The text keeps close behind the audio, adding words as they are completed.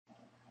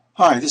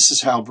Hi, this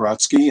is Hal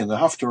Brodsky, and the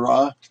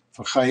Haftorah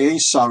for Chayei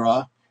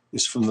Sarah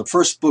is from the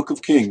first book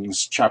of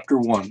Kings, chapter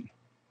 1.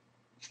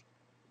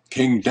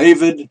 King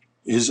David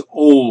is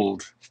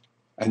old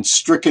and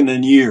stricken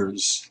in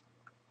years.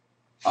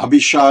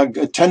 Abishag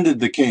attended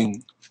the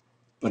king,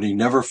 but he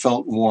never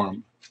felt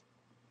warm.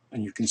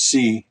 And you can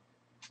see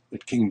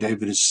that King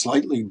David is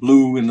slightly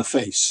blue in the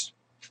face.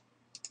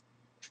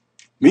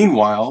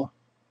 Meanwhile,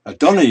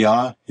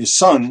 Adonijah, his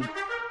son,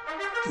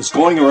 is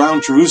going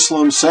around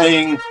Jerusalem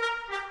saying,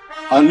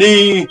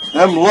 Ani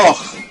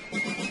emloch,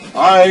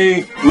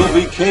 I will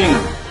be king.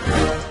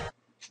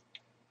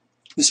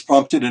 This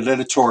prompted an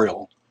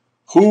editorial.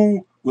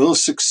 Who will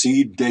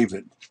succeed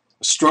David?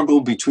 A struggle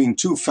between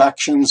two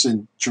factions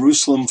in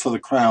Jerusalem for the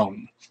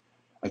crown.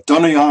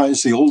 Adonijah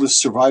is the oldest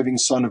surviving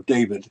son of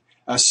David.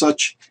 As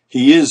such,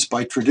 he is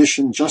by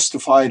tradition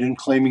justified in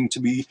claiming to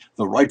be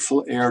the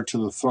rightful heir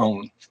to the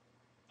throne.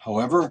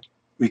 However,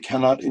 we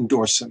cannot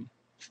endorse him.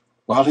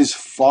 While his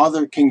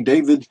father, King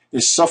David,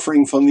 is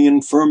suffering from the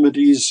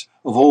infirmities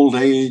of old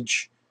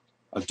age,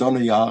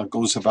 Adonijah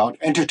goes about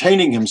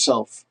entertaining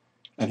himself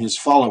and his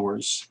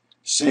followers,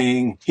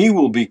 saying he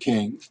will be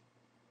king.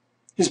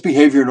 His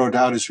behavior, no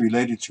doubt, is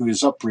related to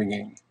his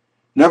upbringing.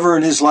 Never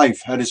in his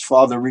life had his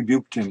father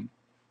rebuked him.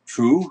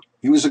 True,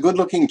 he was a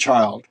good-looking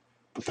child,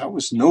 but that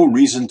was no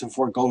reason to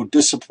forego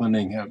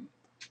disciplining him.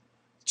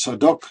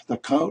 Tzadok the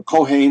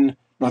Kohen,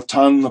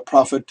 Natan the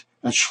prophet,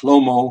 and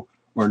Shlomo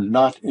were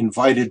not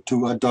invited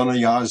to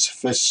Adonijah's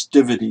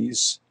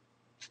festivities.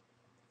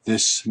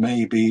 This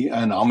may be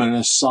an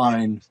ominous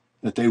sign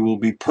that they will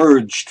be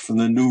purged from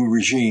the new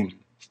regime.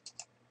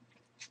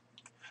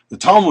 The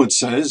Talmud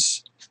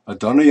says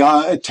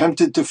Adonijah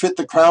attempted to fit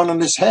the crown on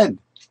his head,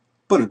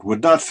 but it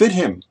would not fit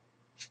him.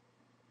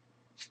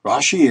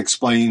 Rashi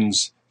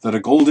explains that a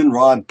golden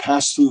rod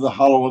passed through the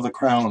hollow of the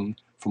crown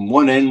from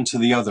one end to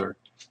the other,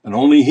 and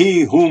only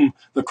he whom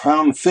the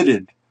crown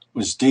fitted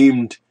was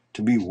deemed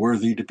to be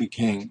worthy to be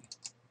king.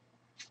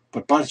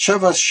 But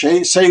Bathsheba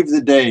saved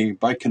the day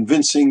by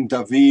convincing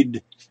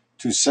David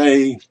to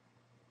say,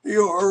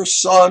 Your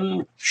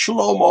son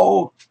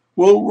Shlomo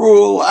will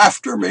rule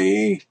after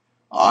me.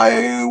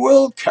 I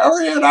will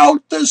carry it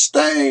out this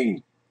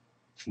day.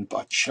 And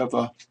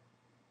Bathsheba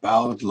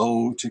bowed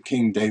low to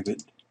King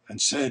David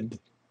and said,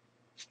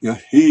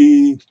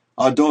 Yehi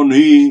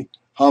Adoni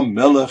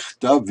HaMelech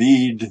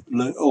David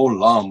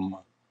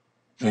le'olam.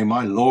 May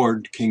my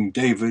Lord King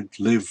David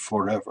live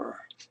forever.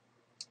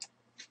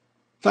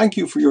 Thank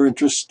you for your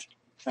interest,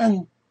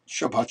 and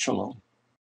Shabbat Shalom.